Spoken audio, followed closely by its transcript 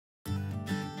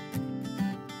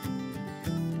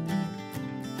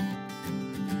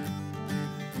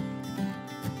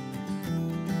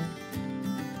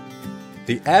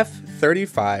The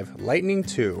F-35 Lightning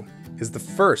II is the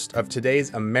first of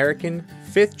today's American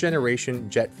 5th-generation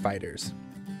jet fighters.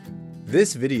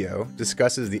 This video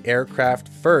discusses the aircraft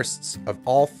firsts of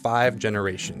all 5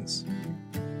 generations.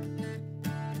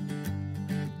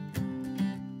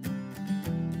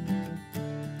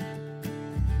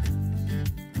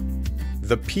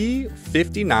 The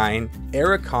P-59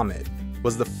 Airacomet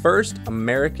was the first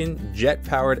American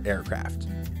jet-powered aircraft.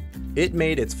 It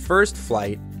made its first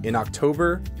flight in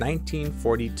October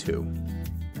 1942.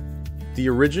 The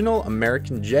original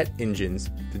American jet engines,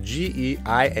 the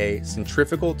GE-IA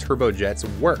centrifugal turbojets,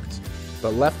 worked,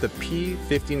 but left the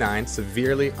P-59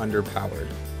 severely underpowered.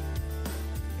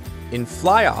 In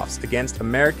fly-offs against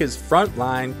America's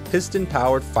frontline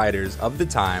piston-powered fighters of the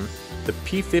time, the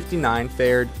P-59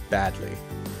 fared badly.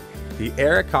 The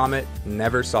Airacomet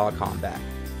never saw combat.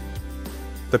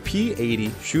 The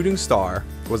P-80 Shooting Star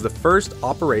was the first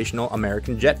operational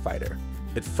American jet fighter.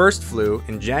 It first flew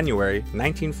in January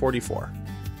 1944.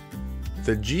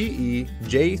 The GE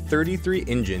J-33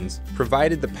 engines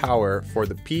provided the power for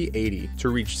the P-80 to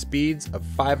reach speeds of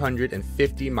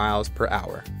 550 miles per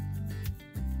hour.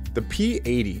 The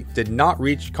P-80 did not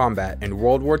reach combat in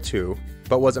World War II,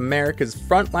 but was America's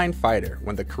frontline fighter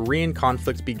when the Korean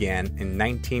conflict began in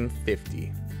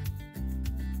 1950.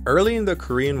 Early in the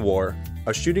Korean War,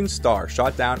 a shooting star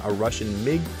shot down a Russian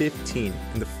MiG-15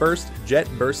 in the first jet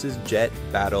versus jet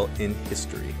battle in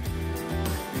history.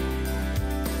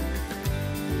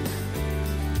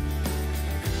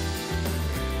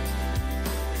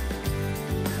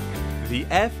 The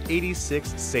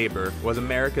F-86 Saber was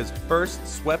America's first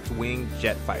swept-wing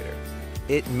jet fighter.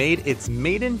 It made its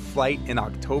maiden flight in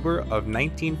October of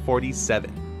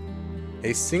 1947.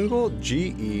 A single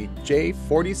GE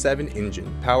J-47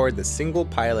 engine powered the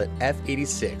single-pilot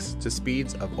F-86 to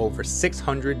speeds of over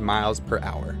 600 miles per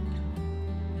hour.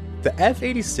 The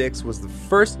F-86 was the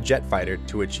first jet fighter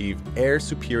to achieve air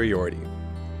superiority.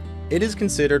 It is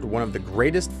considered one of the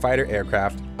greatest fighter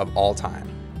aircraft of all time.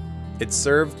 It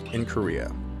served in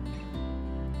Korea.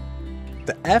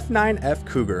 The F-9F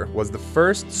Cougar was the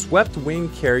first swept-wing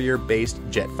carrier-based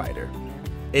jet fighter.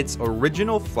 Its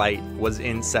original flight was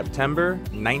in September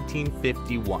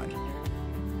 1951.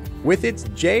 With its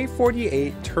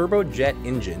J-48 turbojet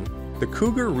engine, the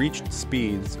Cougar reached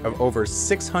speeds of over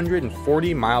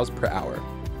 640 miles per hour.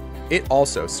 It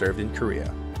also served in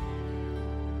Korea.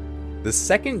 The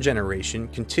second generation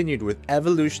continued with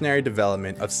evolutionary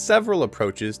development of several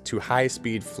approaches to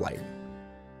high-speed flight.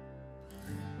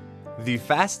 The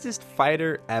fastest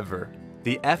fighter ever,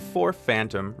 the F-4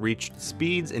 Phantom, reached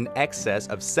speeds in excess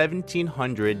of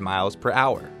 1,700 miles per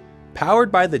hour.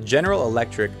 Powered by the General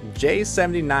Electric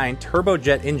J-79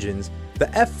 turbojet engines, the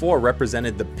F-4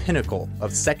 represented the pinnacle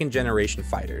of second-generation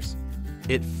fighters.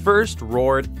 It first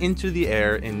roared into the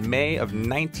air in May of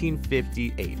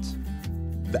 1958.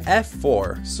 The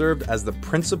F-4 served as the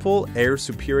principal air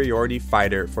superiority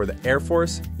fighter for the Air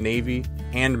Force, Navy,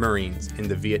 and Marines in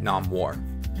the Vietnam War.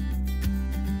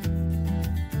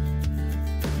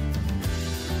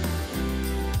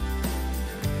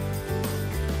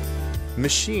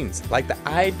 Machines like the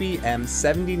IBM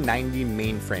 7090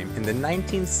 mainframe in the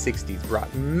 1960s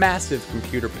brought massive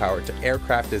computer power to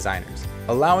aircraft designers,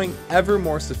 allowing ever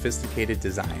more sophisticated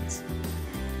designs.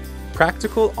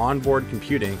 Practical onboard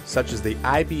computing, such as the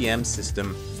IBM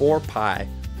System 4Pi,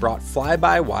 brought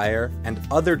fly-by-wire and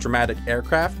other dramatic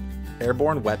aircraft,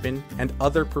 airborne weapon, and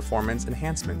other performance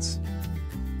enhancements.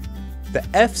 The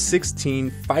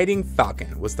F-16 Fighting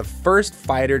Falcon was the first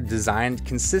fighter designed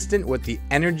consistent with the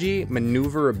energy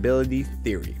maneuverability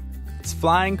theory. Its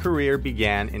flying career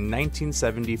began in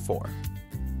 1974.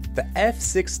 The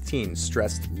F-16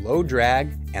 stressed low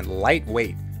drag and light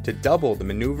weight to double the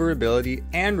maneuverability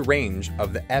and range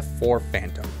of the F-4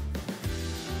 Phantom.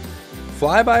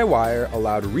 Fly-by-wire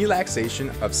allowed relaxation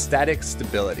of static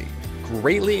stability,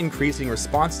 greatly increasing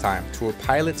response time to a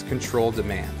pilot's control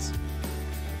demands.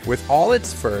 With all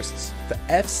its firsts, the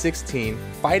F-16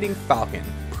 Fighting Falcon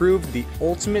proved the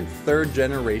ultimate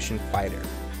third-generation fighter.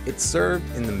 It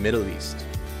served in the Middle East.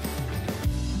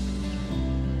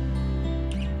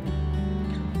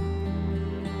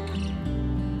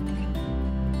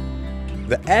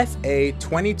 The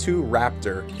F-22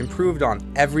 Raptor improved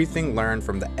on everything learned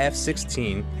from the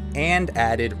F-16 and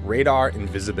added radar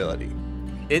invisibility.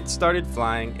 It started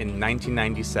flying in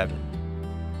 1997.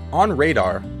 On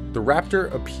radar, the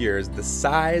Raptor appears the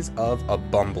size of a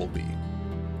bumblebee.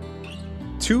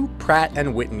 2 Pratt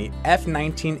 & Whitney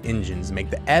F-19 engines make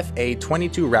the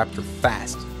F-22 Raptor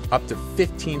fast, up to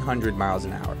 1,500 miles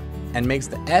an hour, and makes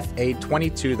the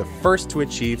F-22 the first to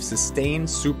achieve sustained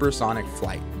supersonic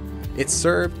flight. It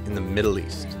served in the Middle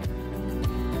East.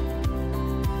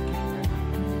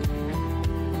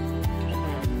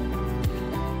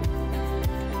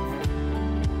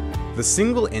 The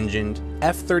single-engined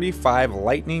F-35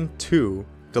 Lightning II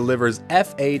delivers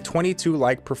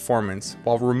F-A-22-like performance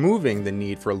while removing the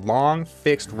need for long,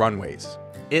 fixed runways.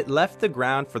 It left the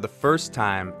ground for the first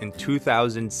time in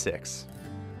 2006.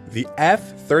 The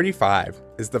F-35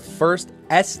 is the first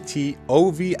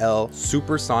STOVL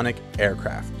supersonic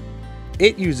aircraft.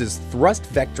 It uses thrust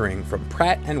vectoring from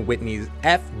Pratt & Whitney's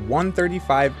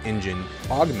F-135 engine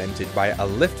augmented by a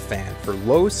lift fan for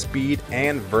low speed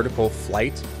and vertical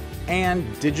flight,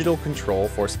 and digital control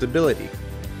for stability.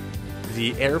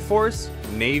 The Air Force,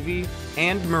 Navy,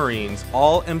 and Marines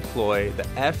all employ the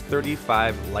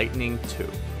F-35 Lightning II.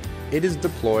 It is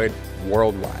deployed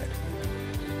worldwide.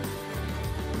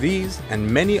 These and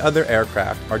many other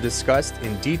aircraft are discussed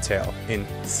in detail in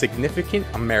Significant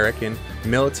American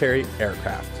Military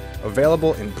Aircraft,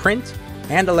 available in print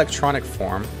and electronic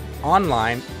form,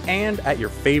 online, and at your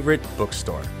favorite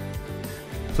bookstore.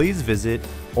 Please visit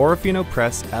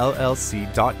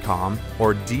OrofinoPressLLC.com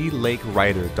or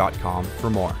dlakewriter.com for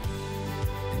more.